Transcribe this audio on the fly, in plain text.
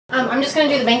I'm just gonna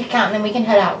do the bank account and then we can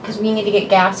head out because we need to get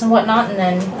gas and whatnot and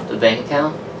then... The bank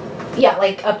account? Yeah,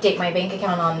 like update my bank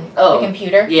account on the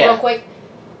computer real quick.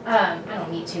 I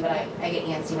don't need to, but I get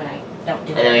antsy when I don't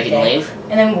do it. And then we can leave?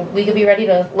 And then we could be ready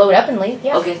to load up and leave,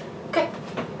 yeah. Okay. Okay.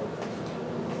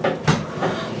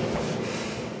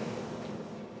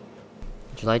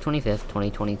 July 25th,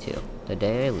 2022. The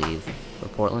day I leave for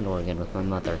Portland, Oregon with my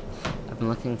mother. I've been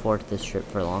looking forward to this trip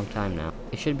for a long time now.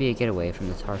 It should be a getaway from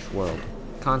this harsh world.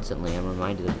 Constantly, I'm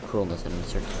reminded of the cruelness and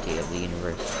uncertainty of the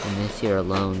universe. And this year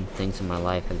alone, things in my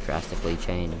life have drastically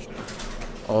changed.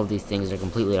 All of these things are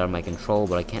completely out of my control,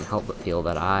 but I can't help but feel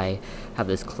that I have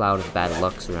this cloud of bad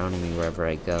luck surrounding me wherever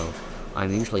I go.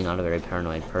 I'm usually not a very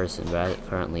paranoid person, but as it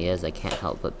currently is, I can't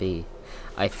help but be.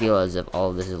 I feel as if all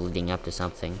of this is leading up to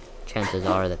something. Chances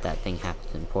are that that thing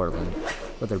happens in Portland.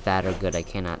 Whether bad or good, I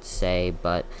cannot say,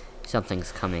 but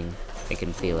something's coming. I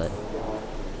can feel it.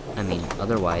 I mean,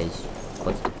 otherwise,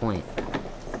 what's the point?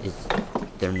 Is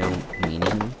there no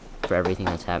meaning for everything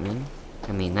that's happening?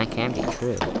 I mean, that can't be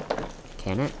true.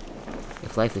 Can it?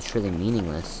 If life is truly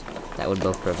meaningless, that would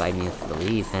both provide me with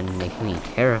relief and make me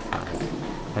terrified.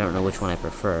 I don't know which one I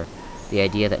prefer. The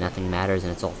idea that nothing matters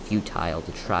and it's all futile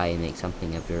to try and make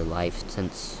something of your life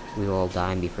since we will all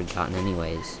die and be forgotten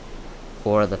anyways.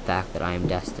 Or the fact that I am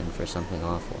destined for something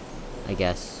awful. I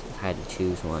guess if I had to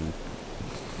choose one,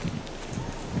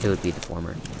 it would be the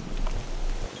former.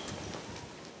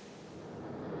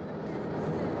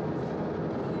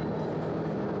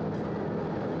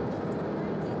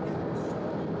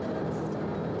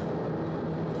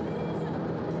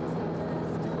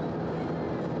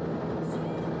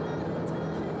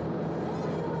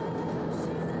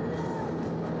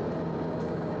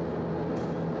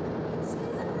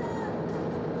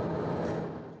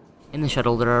 In the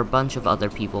shuttle, there are a bunch of other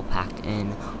people packed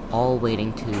in, all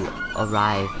waiting to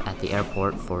arrive at the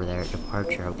airport for their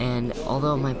departure. And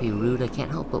although it might be rude, I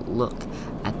can't help but look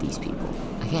at these people.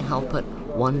 I can't help but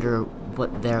wonder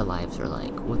what their lives are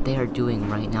like, what they are doing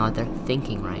right now, what they're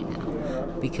thinking right now.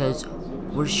 Because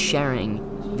we're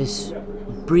sharing this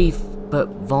brief but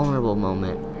vulnerable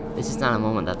moment. This is not a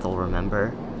moment that they'll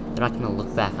remember. They're not going to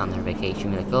look back on their vacation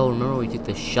and be like, oh, remember we took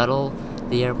the shuttle to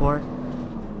the airport?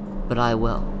 But I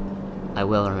will. I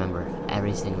will remember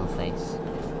every single face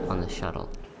on the shuttle.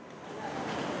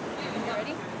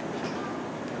 Ready?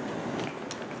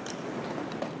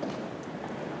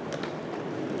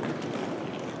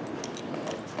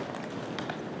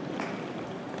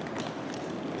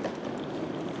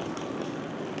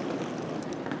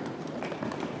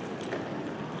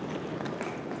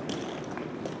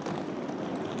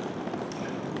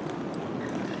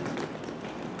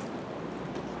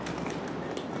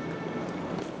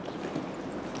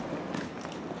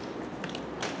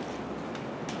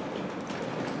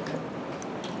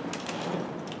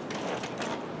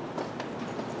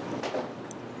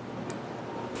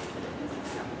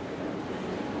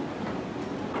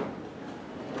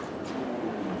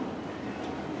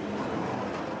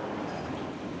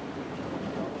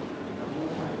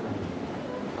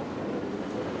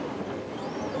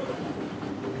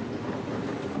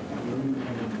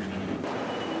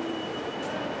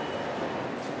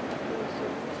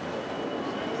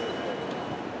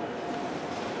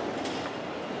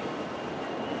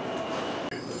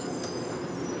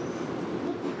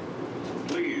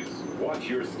 Watch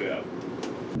your step.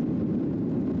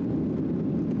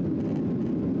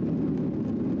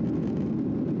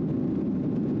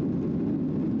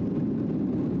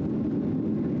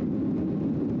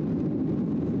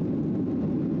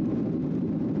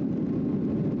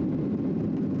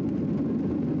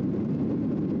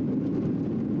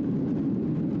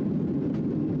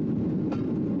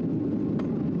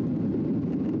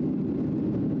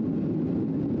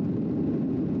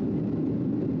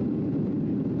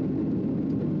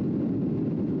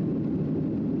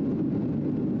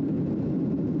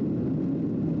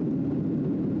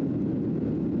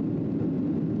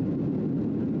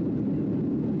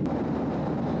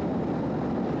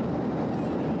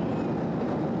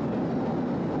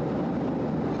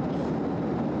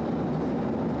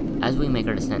 As we make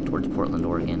our descent towards Portland,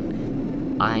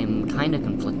 Oregon, I'm kind of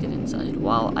conflicted inside.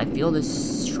 While I feel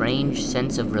this strange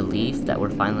sense of relief that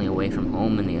we're finally away from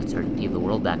home and the uncertainty of the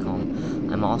world back home,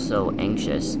 I'm also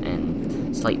anxious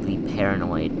and slightly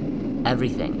paranoid.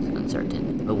 Everything's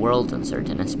uncertain. The world's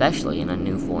uncertain, especially in a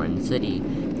new foreign city.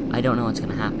 I don't know what's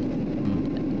going to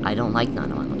happen. I don't like not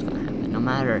knowing what's going to happen. No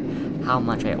matter how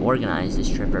much I organize this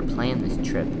trip or plan this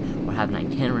trip or have an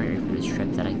itinerary for this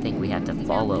trip that I think we have to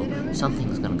follow,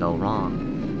 something's going to go wrong.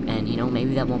 And, you know,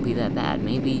 maybe that won't be that bad.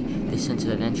 Maybe this sense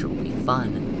of adventure will be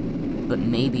fun, but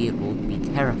maybe it will be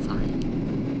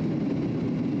terrifying.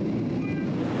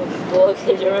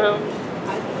 luggage around?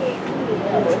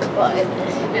 But I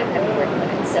don't have to work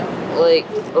with it, so. Like,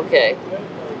 okay.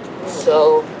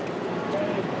 So,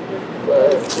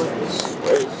 where's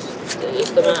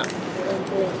the map?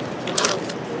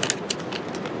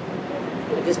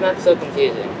 Like, this map's so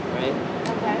confusing, right?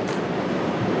 Okay.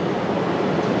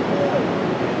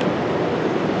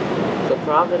 So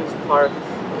Providence Park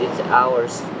is our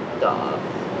stop.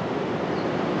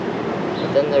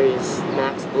 But then there's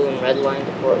Max Blue and Red Line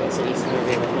to Portland City Center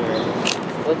Return.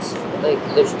 What's, like,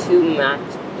 there's two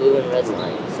Max Blue and Red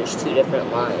lines. There's two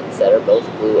different lines that are both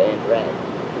blue and red.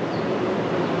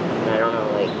 And I don't know,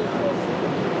 like...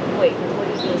 Wait, what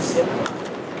is this different?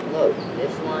 Look,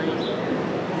 this line...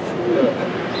 Look,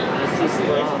 you see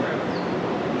straw.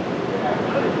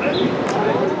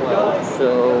 So,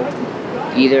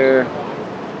 either...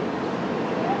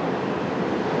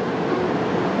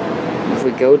 If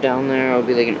we go down there, it'll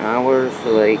be like an hour,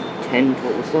 so like 10,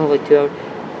 we'll still have like 2 hours.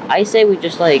 I say we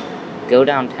just like go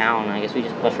downtown. I guess we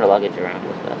just push our luggage around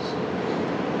with us.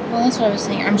 Well, that's what I was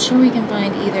saying. I'm sure we can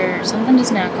find either something to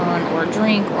snack on, or a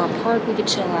drink, or a park we could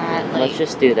chill at. Like, let's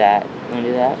just do that. You wanna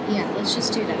do that? Yeah, let's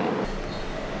just do that.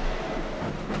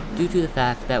 Due to the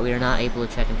fact that we are not able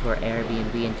to check into our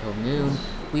Airbnb until noon,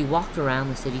 we walked around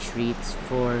the city streets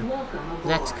for the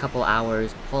next couple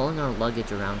hours, hauling our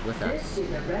luggage around with us.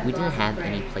 We didn't have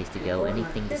any place to go,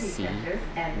 anything to see.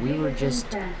 We were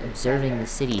just observing the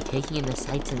city, taking in the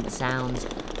sights and sounds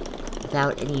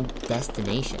without any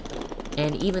destination.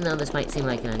 And even though this might seem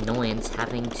like an annoyance,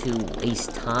 having to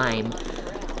waste time,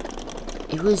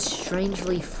 it was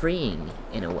strangely freeing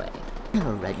in a way. We have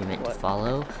a regiment to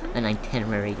follow, an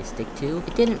itinerary to stick to.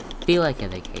 It didn't feel like a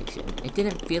vacation. It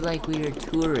didn't feel like we were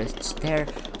tourists there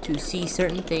to see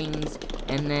certain things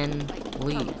and then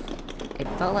leave. It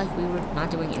felt like we were not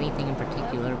doing anything in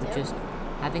particular, but just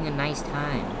having a nice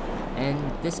time. And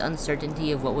this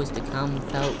uncertainty of what was to come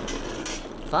felt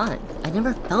fun. I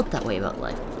never felt that way about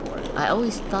life before. I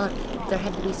always thought there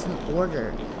had to be some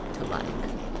order to life.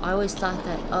 I always thought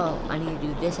that, oh, I need to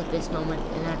do this at this moment,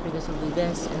 and after this I'll do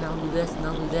this, and I'll do this, and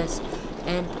I'll do this.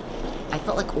 And I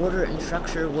felt like order and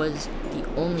structure was the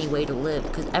only way to live,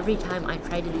 because every time I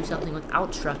tried to do something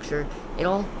without structure, it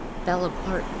all fell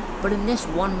apart. But in this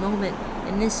one moment,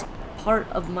 in this part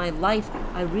of my life,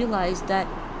 I realized that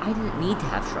I didn't need to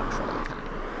have structure all the time.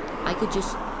 I could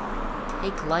just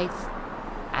take life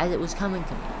as it was coming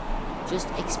to me. Just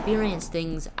experience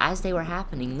things as they were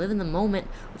happening, live in the moment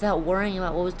without worrying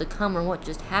about what was to come or what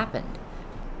just happened.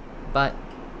 But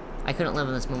I couldn't live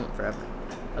in this moment forever.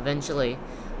 Eventually,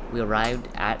 we arrived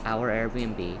at our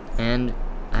Airbnb, and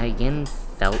I again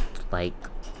felt like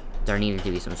there needed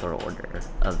to be some sort of order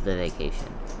of the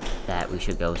vacation. That we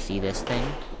should go see this thing,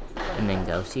 and then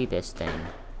go see this thing,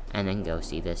 and then go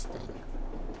see this thing.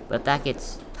 But that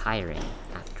gets tiring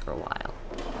after a while.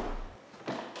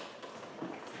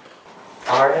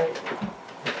 Alright.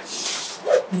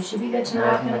 You should be good to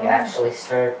now. I can actually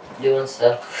start doing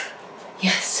stuff.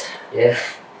 Yes. Yeah.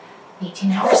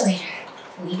 18 hours later.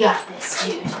 We got this,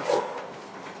 dude.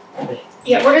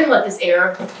 Yeah, we're gonna let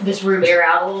this room air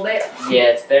out a little bit. Yeah,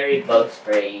 it's very bug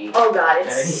spray. Oh god,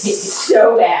 it's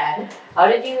so bad. How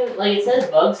did you, like it says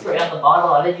bug spray on the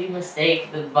bottle, how did you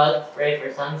mistake the bug spray for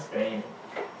sunscreen?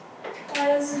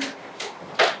 Because,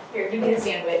 here, give me the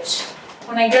sandwich.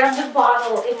 When I grabbed the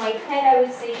bottle, in my head I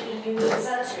was thinking, you need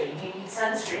sunscreen, you need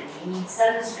sunscreen, you need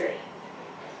sunscreen.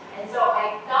 And so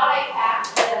I thought I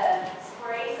packed the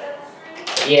spray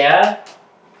sunscreen. Yeah?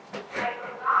 I forgot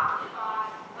to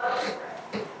buy bug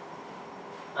spray.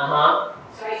 Uh-huh.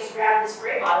 So I just grabbed the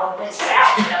spray bottle and put it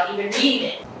out without even reading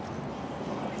it.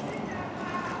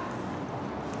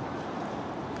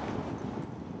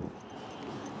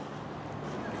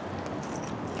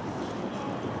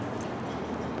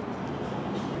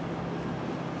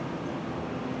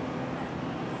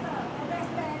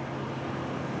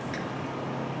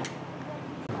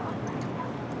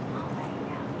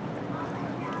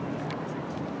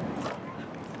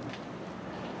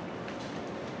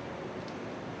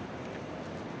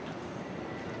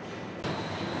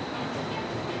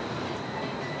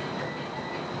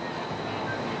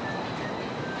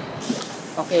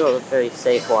 I feel very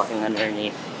safe walking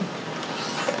underneath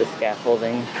the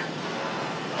scaffolding.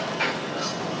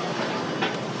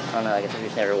 I don't know, I guess I've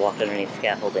just never walked underneath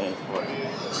scaffolding before.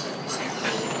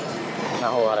 Not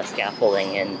a whole lot of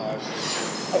scaffolding in. I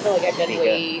feel like I've done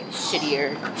way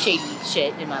shady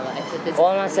shit in my life. Well,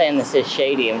 I'm not saying this is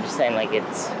shady, I'm just saying like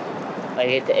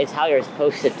it's how you're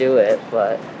supposed to do it,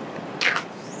 but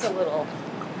just a little.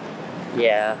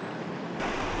 Yeah.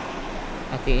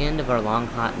 At the end of our long,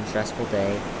 hot, and stressful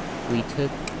day, we took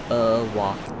a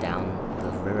walk down the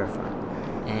riverfront.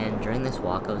 And during this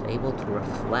walk, I was able to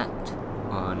reflect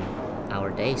on our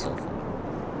day so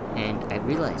far. And I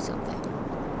realized something.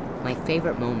 My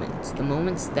favorite moments, the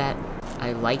moments that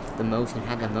I liked the most and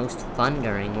had the most fun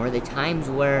during, were the times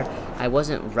where I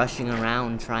wasn't rushing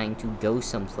around trying to go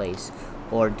someplace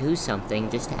or do something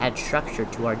just to add structure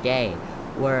to our day,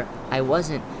 where I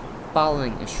wasn't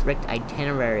following a strict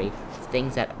itinerary of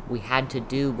things that we had to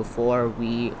do before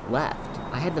we left.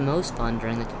 I had the most fun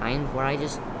during the times where I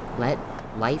just let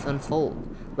life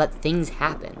unfold, let things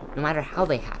happen, no matter how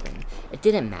they happen. It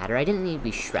didn't matter. I didn't need to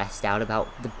be stressed out about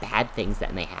the bad things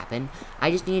that may happen. I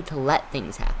just needed to let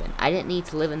things happen. I didn't need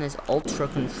to live in this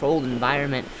ultra-controlled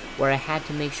environment where I had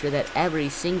to make sure that every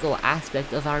single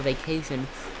aspect of our vacation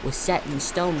was set in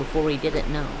stone before we did it.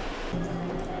 No.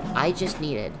 I just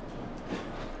needed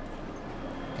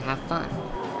to have fun.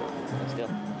 Let's go.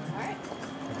 Alright.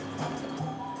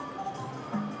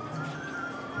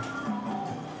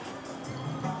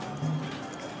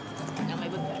 Now my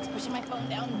book bag's pushing my phone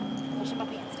down, pushing my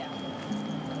pants down.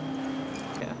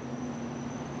 Yeah.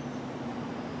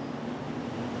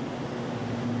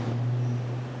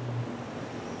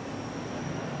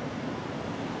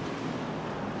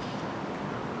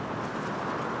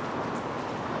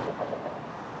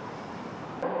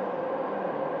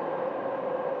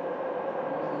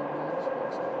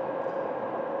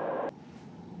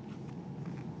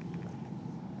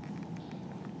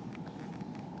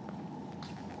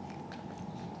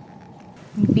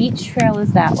 Beach Trail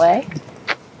is that way.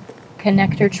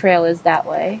 Connector Trail is that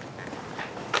way.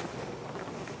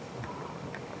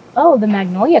 Oh, the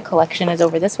Magnolia Collection is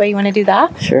over this way. You want to do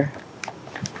that? Sure.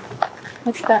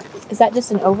 What's that? Is that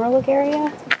just an overlook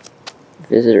area?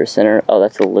 Visitor Center. Oh,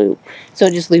 that's a loop. So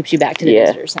it just loops you back to the Yeah.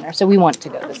 visitor center. So we want to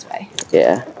go this way.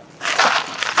 Yeah.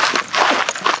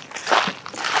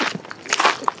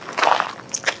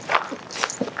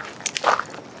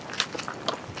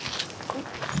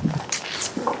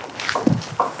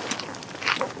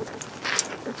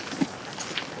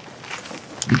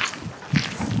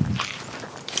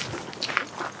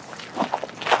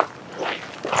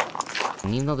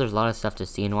 And even though there's a lot of stuff to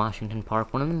see in Washington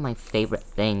Park, one of my favorite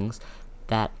things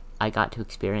that I got to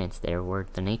experience there were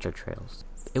the nature trails.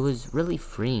 It was really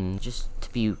freeing just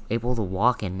to be able to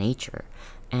walk in nature,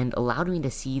 and allowed me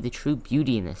to see the true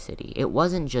beauty in the city. It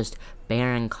wasn't just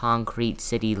barren concrete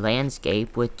city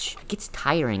landscape, which gets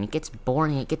tiring, it gets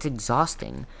boring, it gets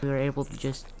exhausting. We were able to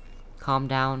just calm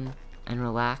down and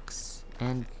relax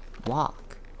and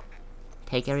walk,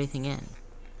 take everything in.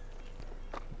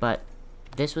 But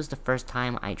this was the first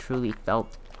time I truly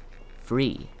felt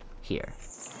free here.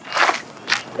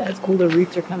 That's cool. The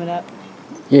roots are coming up.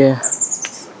 Yeah.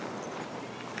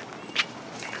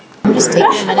 I'm just taking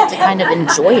a minute to kind of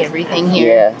enjoy everything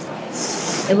here.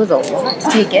 Yeah. It was a lot to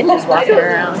take in just walking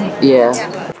around.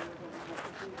 Yeah.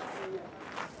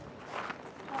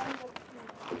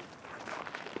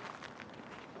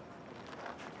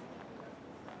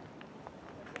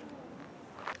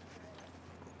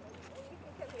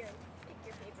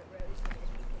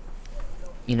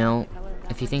 You know,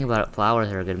 if you think about it, flowers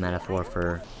are a good metaphor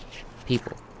for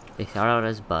people. They start out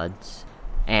as buds,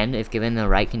 and if given the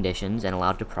right conditions and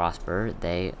allowed to prosper,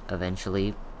 they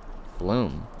eventually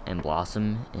bloom and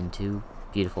blossom into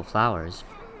beautiful flowers.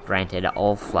 Granted,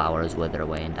 all flowers wither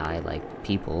away and die like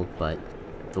people, but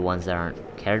the ones that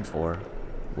aren't cared for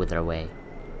wither away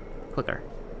quicker.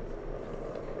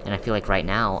 And I feel like right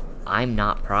now, I'm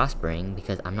not prospering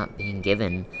because I'm not being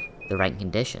given the right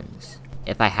conditions.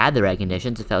 If I had the right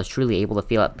conditions, if I was truly able to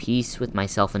feel at peace with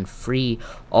myself and free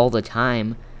all the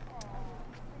time,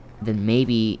 then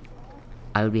maybe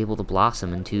I would be able to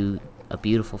blossom into a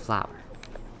beautiful flower.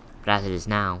 But as it is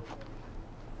now,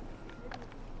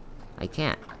 I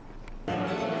can't.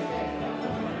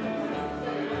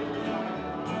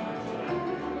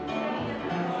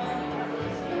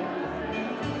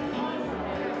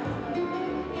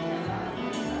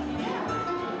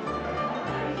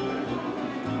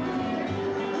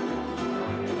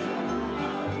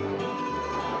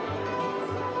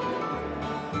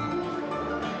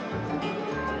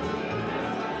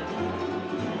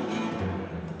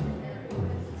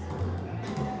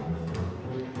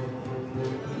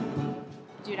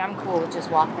 Dude, I'm cool with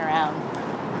just walking around.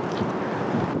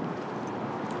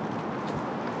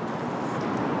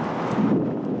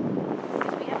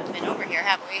 We haven't been over here,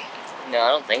 have we? No, I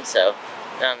don't think so.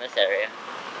 Not in this area.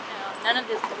 No, none of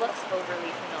this looks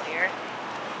overly familiar.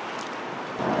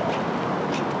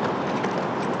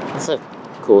 That's a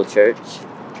cool church.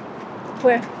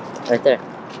 Where? Right there.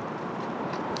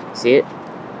 See it?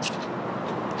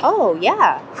 Oh,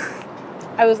 yeah.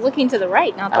 I was looking to the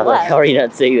right, not the I was like, left. how are you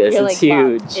not seeing this? You're It's like,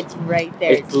 Mom, huge. it's right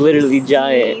there. It's literally Do you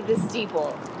giant. See the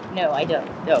steeple. No, I don't.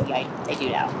 Oh, yeah, I do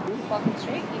now. Walking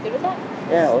straight. You good with that?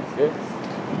 Yeah, what's this?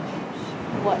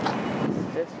 What?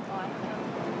 This Oh, I don't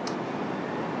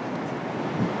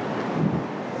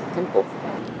know. temple.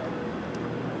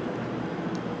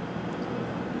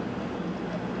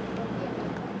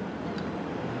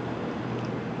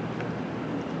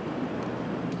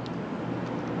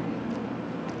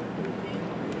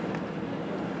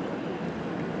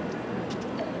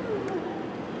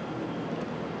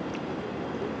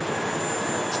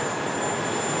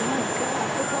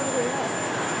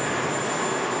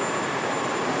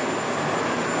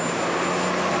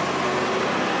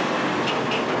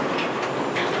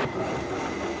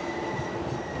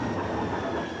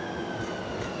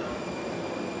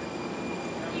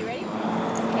 You ready?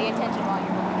 Pay attention while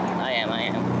you're moving here. I am.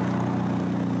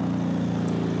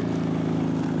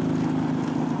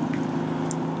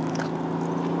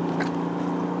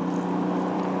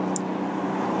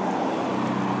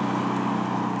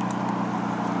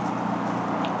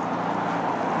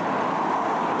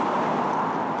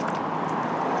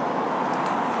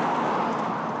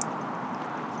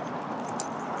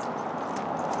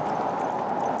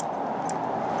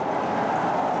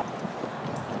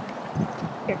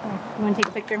 Here, come on. You want to take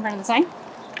a picture in front of the sign?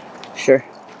 Sure.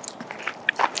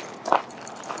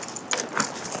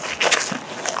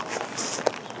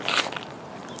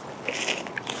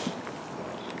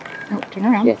 Oh, turn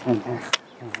around. Yeah, turn there.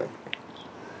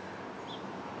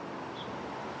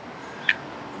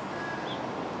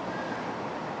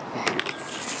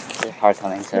 There's a car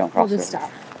coming, so don't cross We'll just it.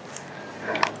 stop.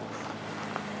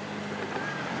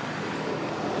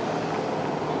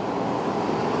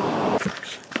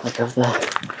 Look of the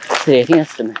city. I think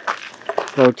that's the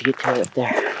road to get to it up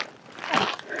there.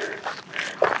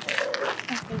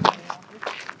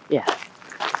 Yeah.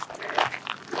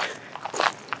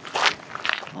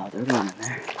 Wow, they're going in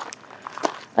there.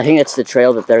 I think that's the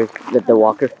trail that the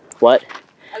walker. What?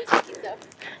 I was thinking so.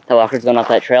 The walker's going up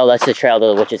that trail. That's the trail to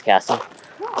the witch's castle.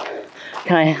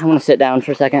 I want to sit down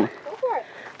for a second. Go for it.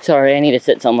 Sorry, I need to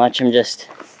sit so much. I'm just.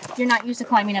 You're not used to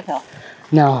climbing uphill.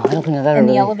 No, I don't think I've ever In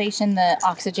the really. elevation, the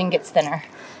oxygen gets thinner.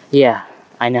 Yeah,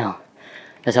 I know.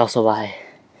 That's also why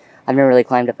I've never really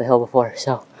climbed up a hill before,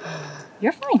 so.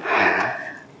 You're fine.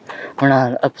 We're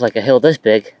not up like a hill this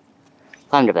big.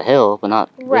 Climbed up a hill, but not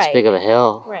this Right. big of a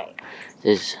hill. Right.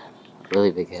 This is a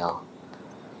really big hill.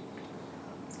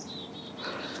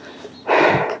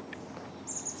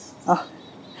 Oh.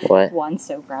 What? Juan's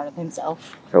so proud of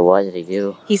himself. For what did he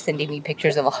do? He's sending me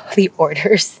pictures of all the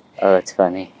orders. Oh, that's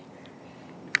funny.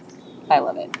 I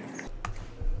love it.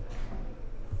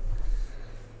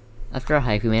 After our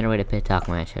hike, we made our way to Pittock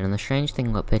Mansion, and the strange thing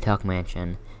about Pittock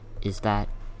Mansion is that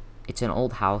it's an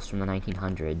old house from the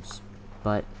 1900s,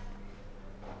 but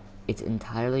it's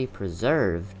entirely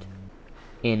preserved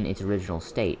in its original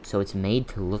state, so it's made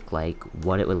to look like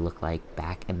what it would look like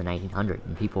back in the 1900s,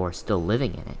 and people are still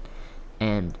living in it.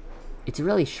 And it's a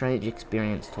really strange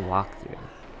experience to walk through,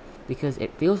 because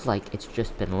it feels like it's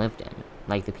just been lived in.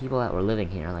 Like, the people that were living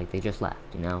here, like, they just left,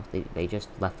 you know? They just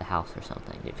left the house or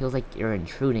something. It feels like you're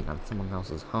intruding on someone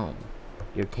else's home.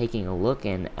 You're taking a look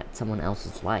in at someone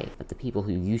else's life, at the people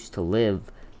who used to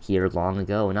live here long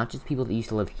ago, and not just people that used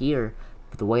to live here,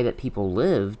 but the way that people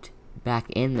lived back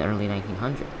in the early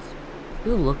 1900s. If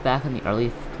you look back in the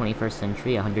early 21st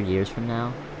century, 100 years from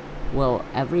now, well,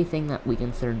 everything that we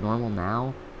consider normal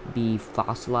now be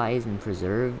fossilized and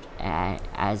preserved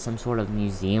as some sort of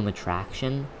museum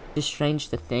attraction. It's strange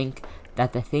to think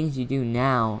that the things you do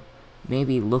now may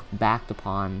be looked back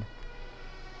upon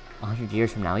 100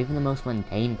 years from now. Even the most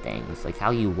mundane things, like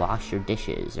how you wash your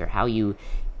dishes, or how you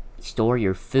store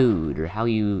your food, or how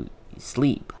you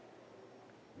sleep.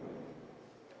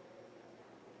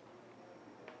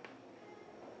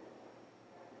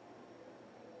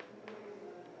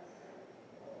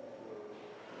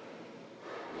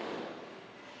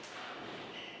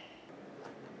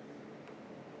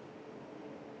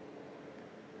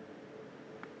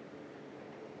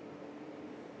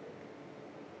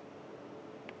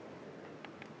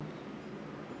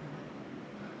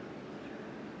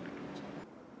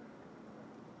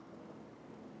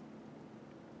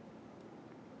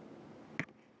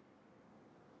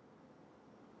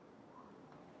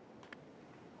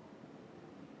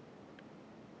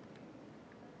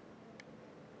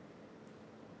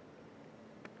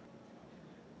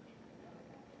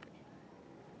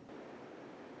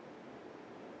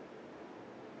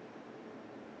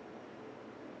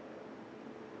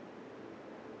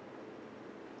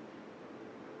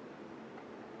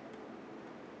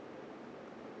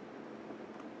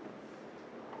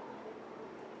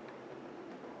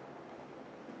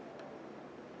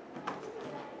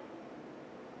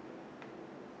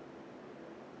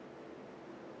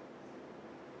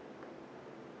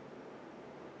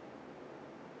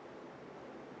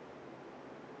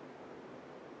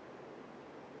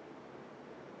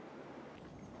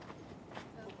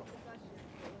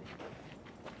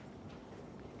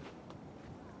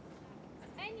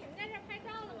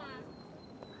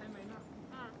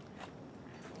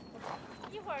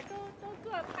 会儿都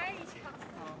各拍一场。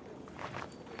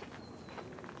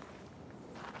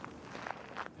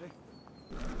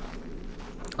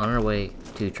On our way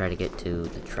to try to get to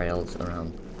the trails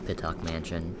around Pittock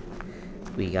Mansion,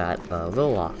 we got a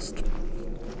little lost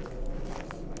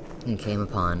and came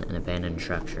upon an abandoned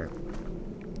structure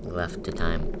left to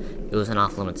time. It was an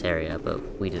off-limits area, but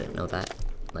we didn't know that.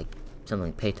 Like, something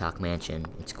like Pittock Mansion,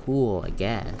 it's cool, I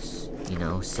guess, you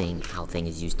know, seeing how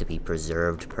things used to be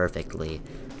preserved perfectly.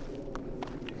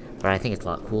 But I think it's a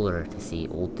lot cooler to see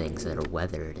old things that are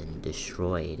weathered and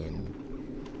destroyed and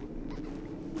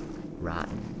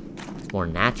rotten. It's more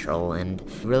natural and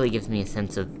really gives me a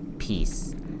sense of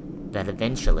peace that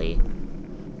eventually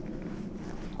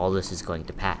all this is going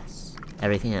to pass.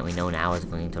 Everything that we know now is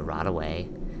going to rot away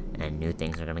and new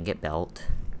things are going to get built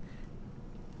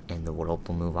and the world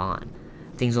will move on.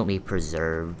 Things won't be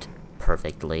preserved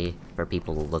perfectly for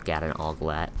people to look at and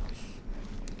ogle at.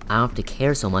 I don't have to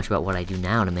care so much about what I do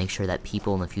now to make sure that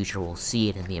people in the future will see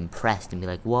it and be impressed and be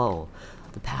like, whoa,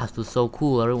 the past was so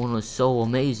cool, everyone was so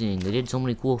amazing, they did so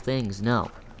many cool things.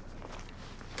 No.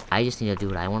 I just need to do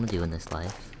what I want to do in this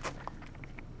life.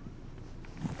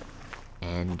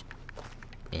 And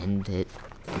end it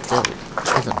fulfilled. It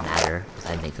doesn't matter if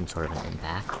I make some sort of an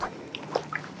impact.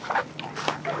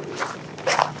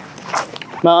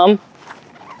 Mom?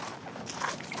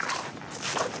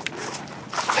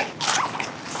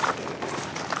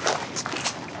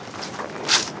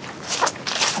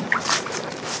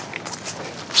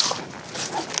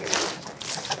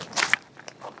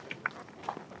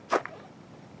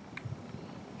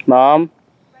 Mom?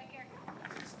 Right here. I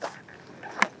got service for the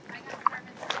rest of it. I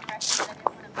didn't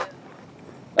want to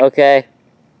move. Okay.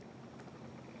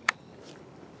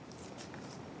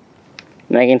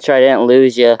 Making sure I didn't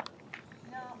lose you.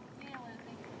 No, you didn't lose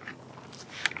me.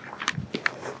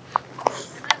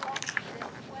 Am I walking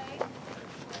this way?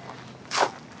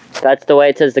 That's the way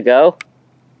it says to go?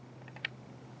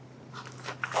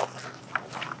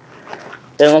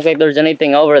 Doesn't look like there's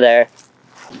anything over there.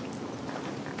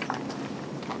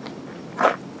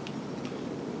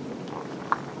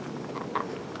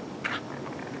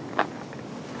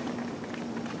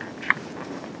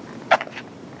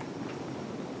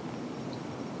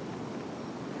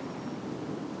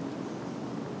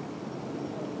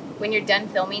 When you're done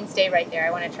filming, stay right there.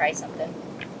 I want to try something.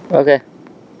 Okay.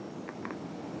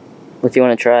 What do you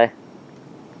want to try?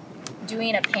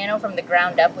 Doing a pano from the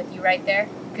ground up with you right there,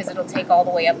 because it'll take all the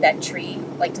way up that tree,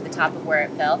 like to the top of where it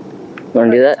fell. You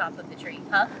want to do The that? top of the tree,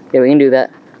 huh? Yeah, we can do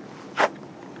that.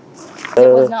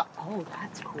 It was not. Oh,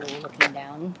 that's cool looking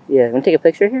down. Yeah, want to take a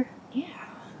picture here? Yeah.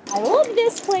 I love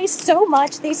this place so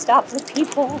much. They stopped the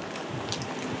people.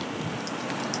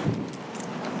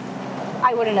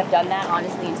 I wouldn't have done that,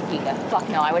 honestly, in Topeka. Fuck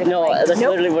no, I would have No, been like, that's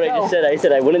nope, literally what I no. just said. I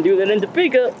said I wouldn't do that in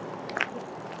Topeka.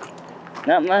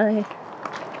 Not my...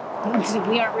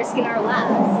 We aren't risking our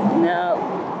lives.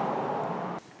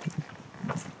 No.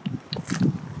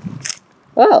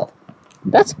 Oh,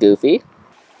 that's goofy.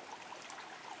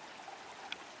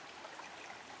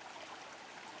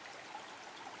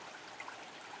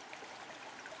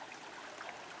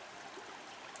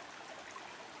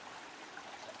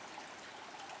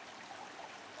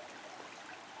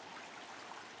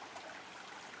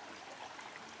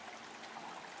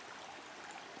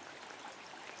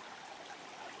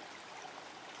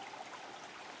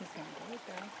 He's gonna get it,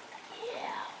 though.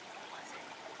 Yeah. What was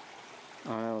it? I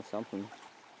don't know, something.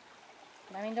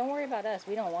 I mean, don't worry about us.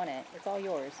 We don't want it. It's all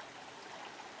yours.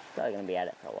 Probably gonna be at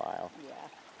it for a while. Yeah.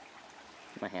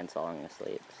 My hand's falling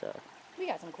asleep, so. We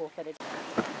got some cool footage.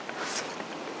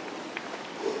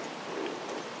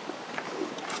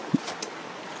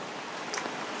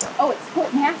 Oh, it's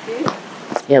split in half,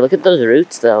 dude. Yeah, look at those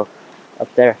roots, though.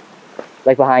 Up there.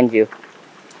 Like behind you.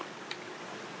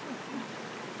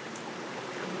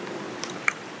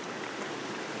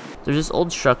 There's this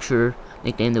old structure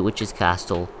nicknamed the Witch's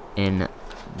Castle in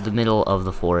the middle of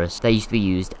the forest that used to be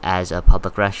used as a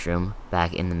public restroom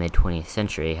back in the mid-20th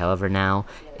century. However, now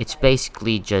it's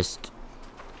basically just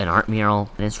an art mural,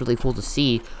 and it's really cool to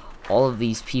see all of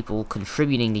these people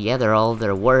contributing together all of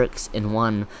their works in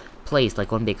one place,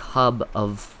 like one big hub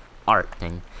of art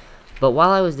thing. But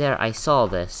while I was there, I saw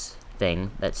this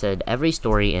thing that said every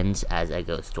story ends as a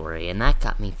ghost story, and that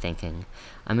got me thinking.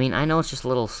 I mean, I know it's just a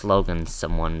little slogan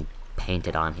someone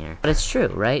painted on here, but it's true,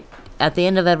 right? At the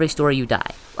end of every story you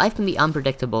die. Life can be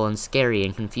unpredictable and scary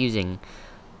and confusing,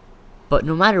 but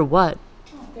no matter what,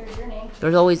 There's your name.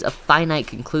 there's always a finite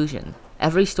conclusion.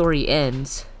 Every story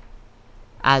ends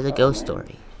as a ghost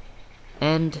story.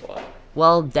 And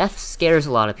while death scares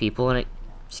a lot of people, and it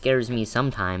scares me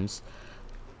sometimes,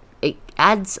 it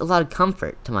adds a lot of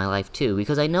comfort to my life too,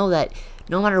 because I know that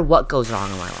no matter what goes wrong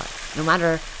in my life, no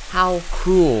matter how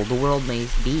cruel the world may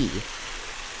be,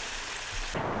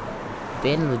 at the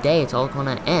end of the day, it's all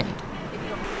gonna end.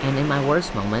 And in my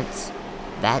worst moments,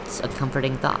 that's a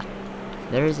comforting thought.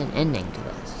 There is an ending to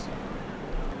this.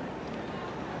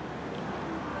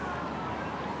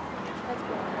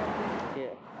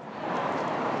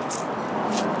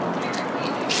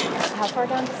 How far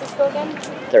down does this go again?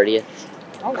 30th.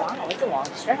 Oh wow, it's a long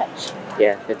stretch.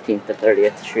 Yeah, 15th to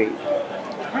 30th Street.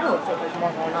 It kind of looks like there's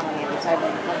more going on the other side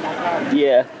when you come back out.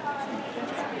 Yeah,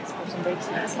 This person breaks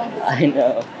in this one. I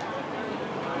know.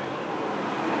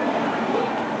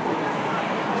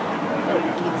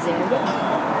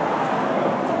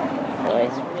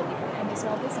 Anyways, Really broke into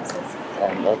small businesses.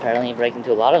 well, apparently you break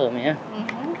into a lot of them, yeah.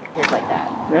 Mm-hmm. Here's like that.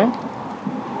 No?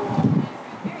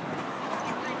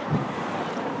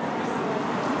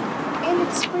 And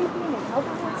it's spray painted. How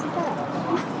cool is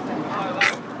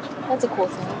that? That's a cool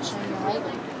thing. I'll show you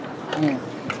later. Yeah.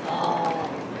 Oh.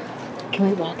 Can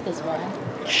we walk this way?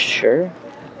 Sure.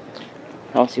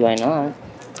 I don't see why not.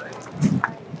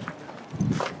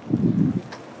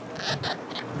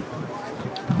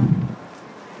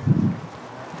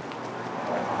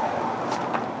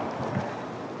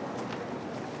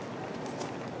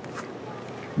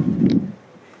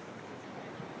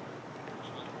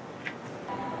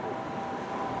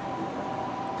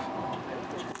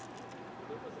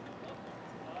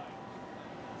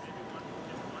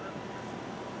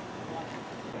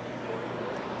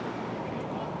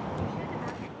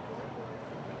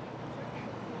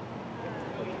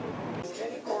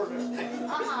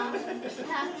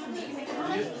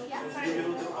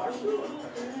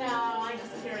 No, I'm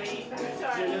just curious.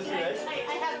 Sorry. I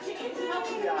have tickets. And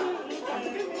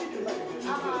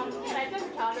I've done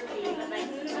photography, but I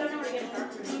don't know where to get a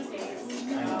darker these days.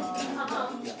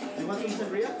 You want some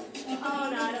sangria? Oh,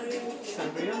 no, I don't even.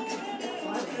 Sangria?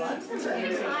 No, I'm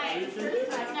good.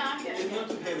 It's not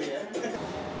too heavy, eh?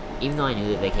 Even though I knew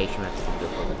that vacation reps would go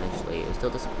close eventually, it was still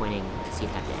disappointing to see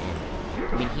it have to end.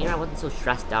 I mean, here I wasn't so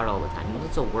stressed out all the time. I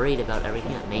wasn't so worried about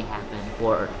everything that may happen,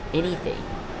 or anything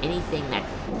that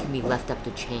can be left up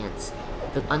to chance.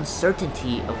 The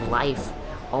uncertainty of life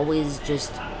always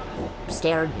just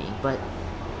scared me, but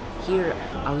here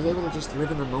I was able to just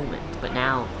live in the moment. But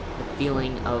now, the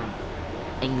feeling of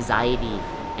anxiety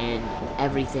and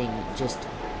everything just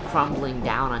crumbling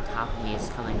down on top of me is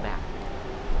coming back.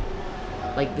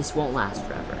 Like, this won't last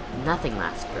forever. Nothing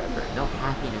lasts forever. No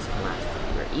happiness can last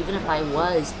forever. Even if I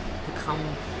was to come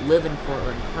live in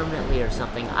Portland permanently or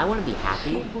something, I want to be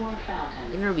happy. I'm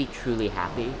going to be truly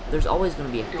happy. There's always going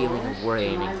to be a feeling of worry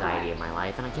and anxiety in my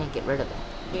life, and I can't get rid of it.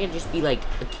 I can't just be like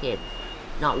a kid,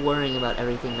 not worrying about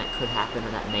everything that could happen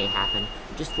or that may happen.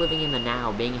 Just living in the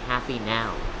now, being happy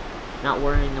now. Not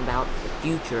worrying about the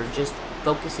future, just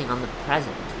focusing on the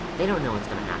present. They don't know what's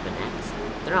going to happen next.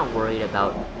 They're not worried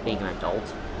about being an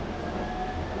adult.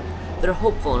 They're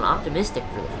hopeful and optimistic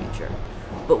for the future.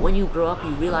 But when you grow up, you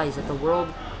realize that the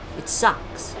world, it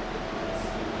sucks.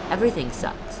 Everything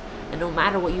sucks. And no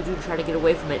matter what you do to try to get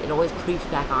away from it, it always creeps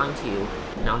back onto you.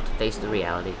 Now to face the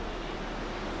reality.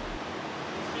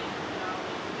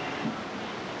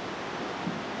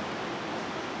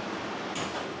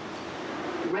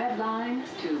 Red line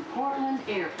to Portland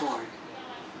Airport.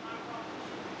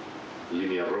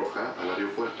 Línea roja al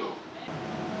aeropuerto.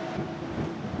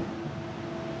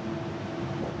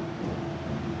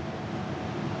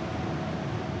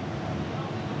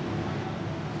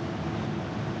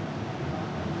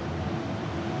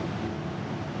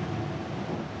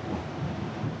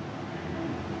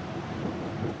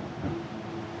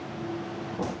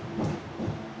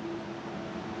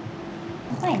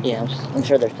 Fine. Yeah, I'm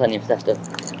sure there's plenty of stuff to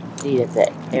eat at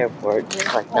the airport.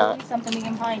 There's Like always something we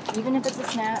can find, even if it's a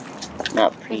snack.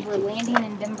 not Because pre. we're landing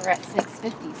in Denver at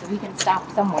 6:50, so we can stop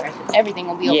somewhere. Everything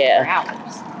will be open Yeah. for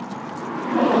hours.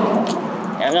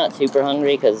 I'm not super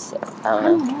hungry because I don't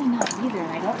I'm know. really not either,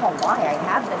 and I don't know why. I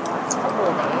have been the last couple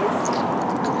of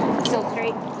days. Still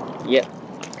straight? Yep.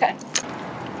 Okay.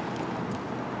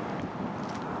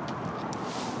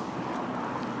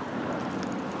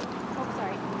 Oh,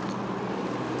 sorry.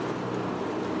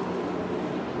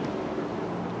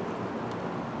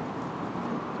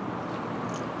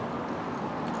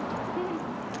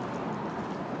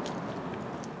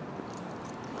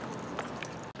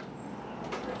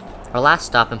 Our last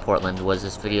stop in Portland was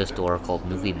this video store called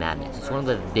Movie Madness. It's one of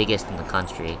the biggest in the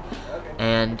country,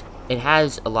 and it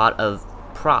has a lot of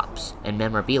props and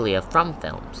memorabilia from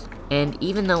films. And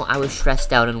even though I was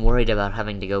stressed out and worried about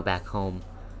having to go back home,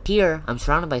 here I'm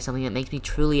surrounded by something that makes me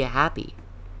truly happy.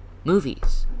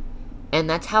 Movies. And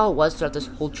that's how it was throughout this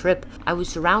whole trip. I was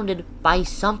surrounded by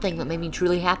something that made me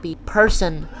truly happy.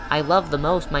 Person I love the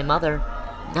most, my mother,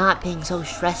 not being so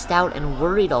stressed out and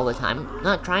worried all the time.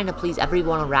 Not trying to please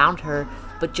everyone around her,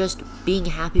 but just being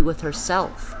happy with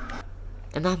herself.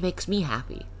 And that makes me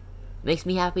happy. It makes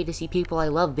me happy to see people I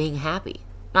love being happy.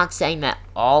 Not saying that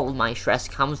all of my stress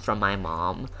comes from my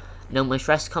mom. No, my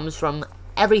stress comes from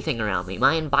everything around me,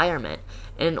 my environment.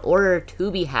 And in order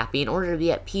to be happy, in order to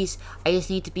be at peace, I just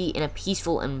need to be in a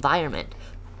peaceful environment.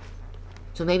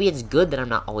 So maybe it's good that I'm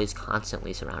not always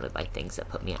constantly surrounded by things that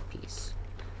put me at peace.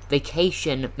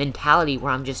 Vacation mentality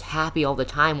where I'm just happy all the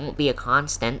time won't be a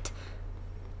constant.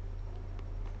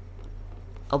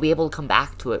 I'll be able to come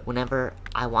back to it whenever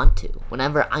I want to.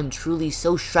 Whenever I'm truly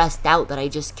so stressed out that I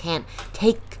just can't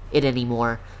take it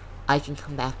anymore, I can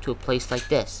come back to a place like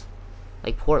this.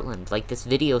 Like Portland, like this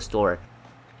video store.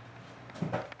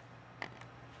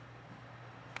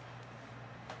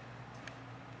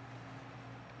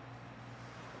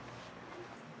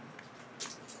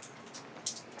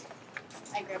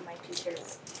 I grabbed my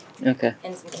t-shirts Okay.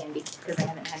 and some candy because I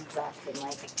haven't had exhaust in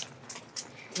like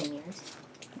 10 years.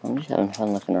 I'm just having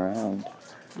fun looking around.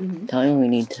 Mm-hmm. Tell me when we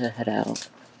need to head out.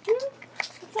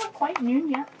 It's not quite noon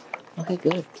yet. Okay,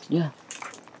 good. Yeah.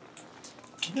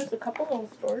 There's a couple little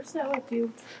stores though if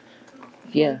you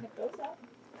Yeah. hit those up.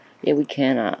 Yeah, we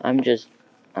can. I'm just,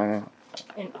 I don't know.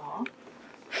 In awe.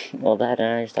 Well, that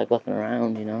and I just like looking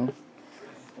around, you know?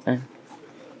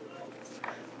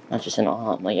 Not just in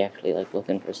awe, I'm like actually like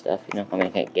looking for stuff, you know? I mean, I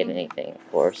can't get anything,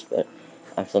 of course, but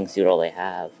I'm still gonna see what all they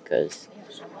have, because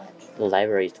the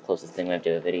library is the closest thing we have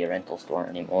to a video rental store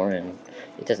anymore, and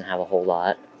it doesn't have a whole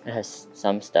lot. It has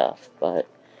some stuff, but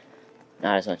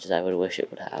not as much as I would wish it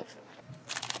would have.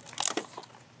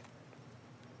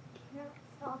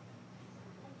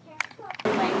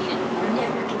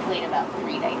 Never complain about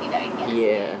 $3.99.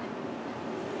 Yeah.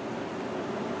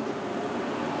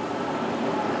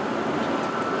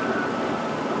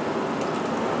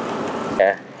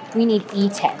 Yeah. We need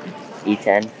E10.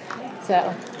 E10.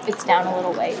 So it's down a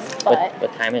little ways, but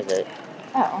What time is it?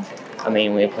 oh, I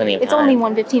mean, we have plenty of it's time. only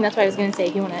 1:15. That's what I was gonna say.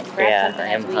 If you want to grab Yeah, something,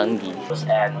 I am as we- hungry. Nose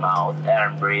and mouth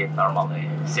and breathe normally.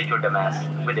 Secure the mask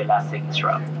with elastic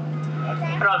strap.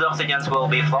 And all the oxygens will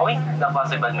be flowing. The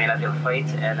plastic bag may not inflate,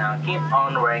 and keep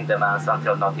on wearing the mask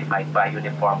until notified by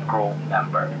uniform crew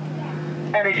member.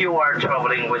 And if you are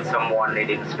traveling with someone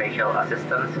needing special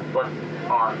assistance, put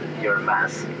on your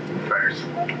mask first.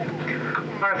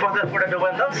 Alright, for the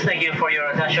windows, thank you for your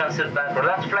attention. Sit back,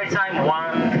 relax. Flight time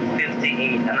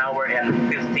 1:58, an hour and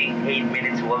 58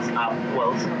 minutes. Wheels up,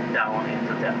 wheels down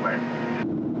into Denver.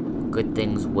 Good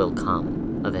things will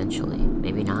come, eventually.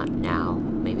 Maybe not now,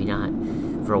 maybe not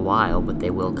for a while, but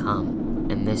they will come.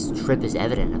 And this trip is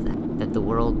evident of that. That the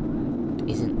world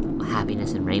isn't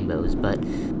happiness and rainbows, but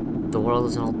the world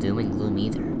isn't all doom and gloom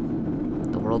either.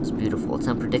 The world's beautiful. It's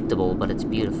unpredictable, but it's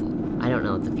beautiful. I don't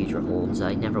know what the future holds.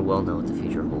 I never will know what the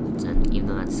future holds, and even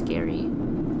though that's scary,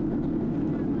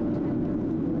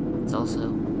 it's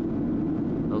also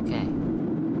okay.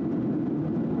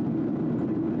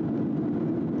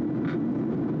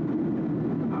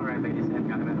 Alright, ladies and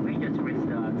gentlemen, we just reached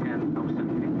the 10,000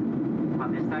 feet.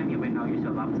 At this time, you may now use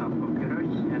your laptop, computers,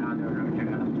 and other larger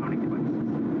electronic devices.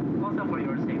 Also, for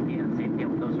your safety and safety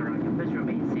of those around you, please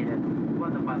remain seated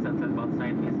while the facets at both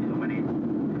sides is illuminated.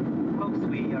 Folks,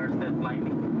 we are still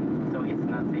climbing, so it's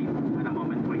not safe at a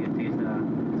moment for you to use to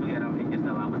get out and use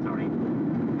the lavatory.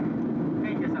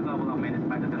 Okay, just a couple of minutes,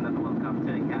 flight attendant will come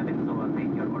to the cabin, so I'll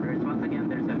take your orders. Once again,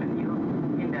 there's a menu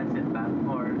in that seat back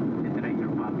or literally in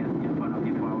your pocket in front of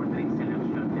you for our drink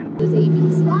selection and Those ABs. you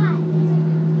think now?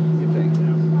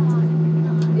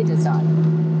 It does not.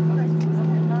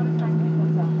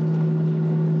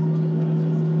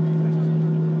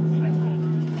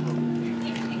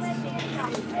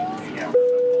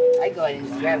 I go ahead and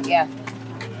just grab it. Yeah.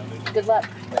 Good luck.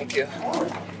 Thank you.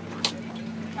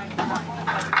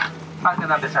 I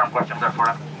can understand questions are for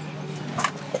us.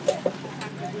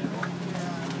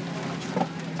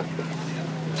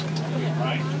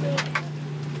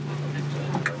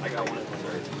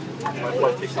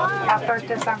 After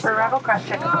December Rebel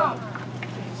question.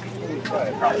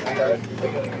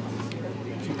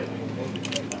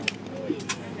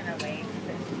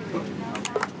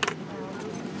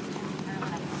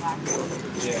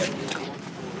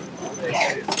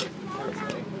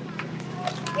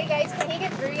 Hey guys, can he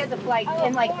get through? He has a flight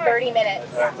in like 30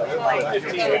 minutes.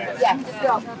 Yeah, just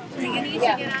go.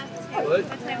 Yeah. What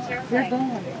time's your flight?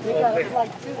 I'm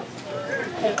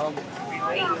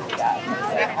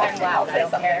loud, I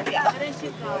don't care.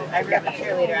 I grew up a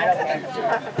cheerleader, I don't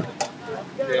care.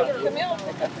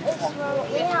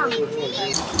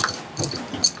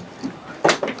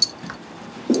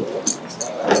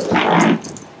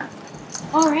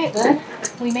 All right, bud.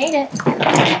 We made it.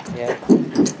 Yeah.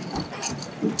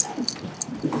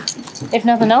 If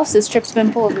nothing else, this trip's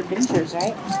been full of adventures,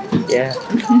 right? Yeah.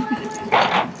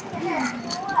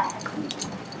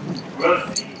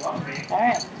 All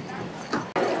right.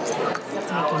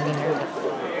 That's making me nervous.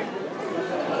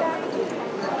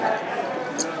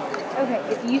 Okay,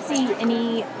 if you see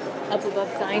any up above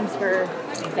signs for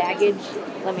baggage,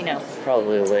 let me know.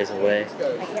 Probably a ways away. I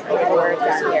can't remember where it's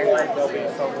at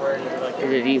here.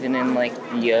 Is it even in like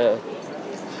the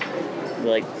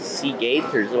sea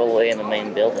gates, or is it all the way in the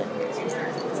main building?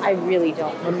 I really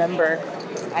don't remember.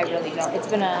 I really don't. It's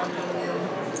been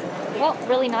well,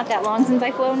 really not that long since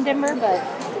I've flown Denver, but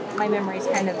my memory's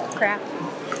kind of crap.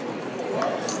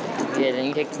 Yeah, then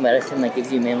you take the medicine that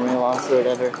gives you memory loss or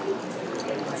whatever.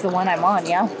 It's the one I'm on,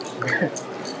 yeah.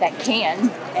 That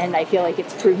can, and I feel like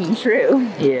it's proving true.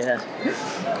 Yeah.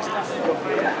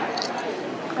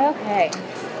 Okay.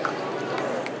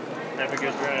 Have a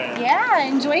good ride. Yeah,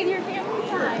 enjoy your family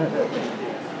time.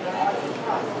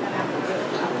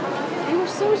 They were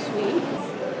so sweet.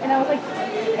 And I was like,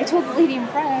 I told the lady in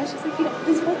front, I was just like,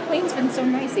 this whole plane's been so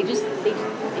nice. They just, if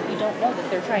you don't know that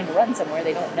they're trying to run somewhere,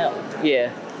 they don't know. Yeah.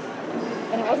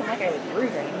 And it wasn't like I was rude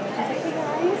or anything. I was just like, hey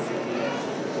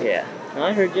guys. Yeah. No,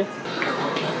 I heard you.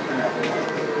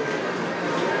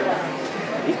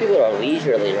 These people are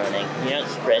leisurely running. You don't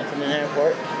sprint in an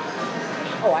airport?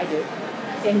 Oh, I do.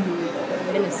 In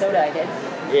Minnesota, I did.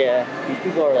 Yeah. These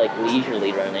people are like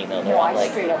leisurely running though. They're No, not I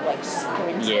like. straight up like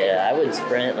sprinted. Yeah, I would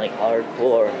sprint like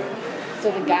hardcore.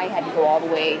 So the guy had to go all the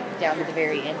way down to the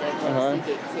very end of the sea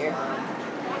gates here.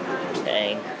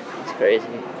 Dang. It's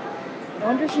crazy. I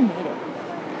wonder if he made it.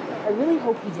 I really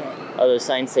hope he did. Oh, those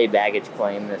signs say baggage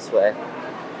claim this way.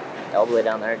 All the way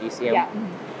down there. Do you see them? Yeah.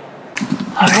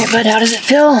 Alright, bud, how does it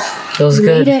feel? Feels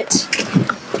good.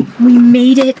 We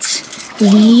made it. We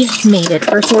made it. We made it.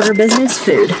 First order business,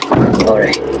 food.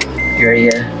 Alright. You ready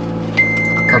to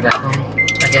go back home,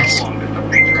 I guess?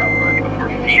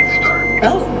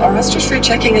 Oh, our Oyster Free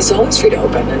checking is always free to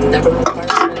open and never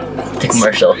requires minimum balance. The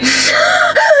commercial.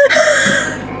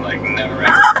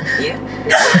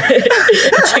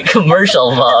 It's a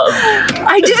commercial, Mom.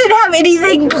 I didn't have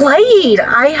anything played.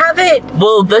 I have it.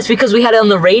 Well, that's because we had it on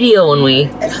the radio when we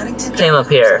came up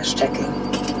here.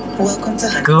 Welcome to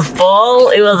Huntington.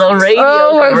 Goofball, it was a radio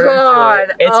Oh my commercial.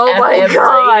 god. It's oh my FM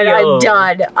god. radio. I'm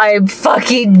done. I'm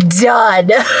fucking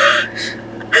done.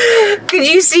 Could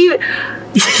you see?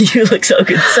 You look so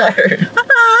concerned.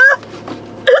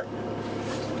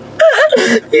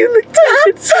 You look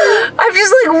so concerned. I'm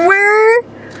just like, where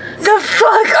the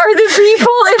fuck are the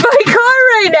people in my car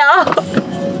right now?